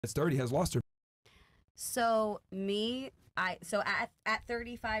that's 30 has lost her. So at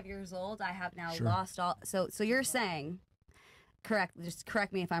 35 years old, I have now Sure. lost all. So you're saying, just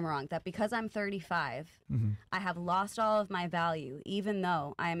correct me if I'm wrong, that because I'm 35, I have lost all of my value, even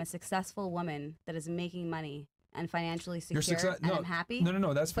though I am a successful woman that is making money and financially secure and I'm happy.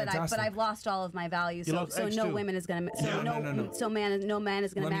 No, that's fantastic. But I've lost all of my value, so no woman is gonna, no man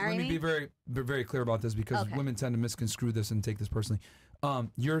is gonna marry me. Let me be very clear about this, because women tend to misconstrue this and take this personally.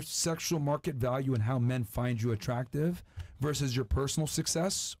 Your sexual market value and how men find you attractive versus your personal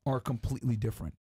success are completely different.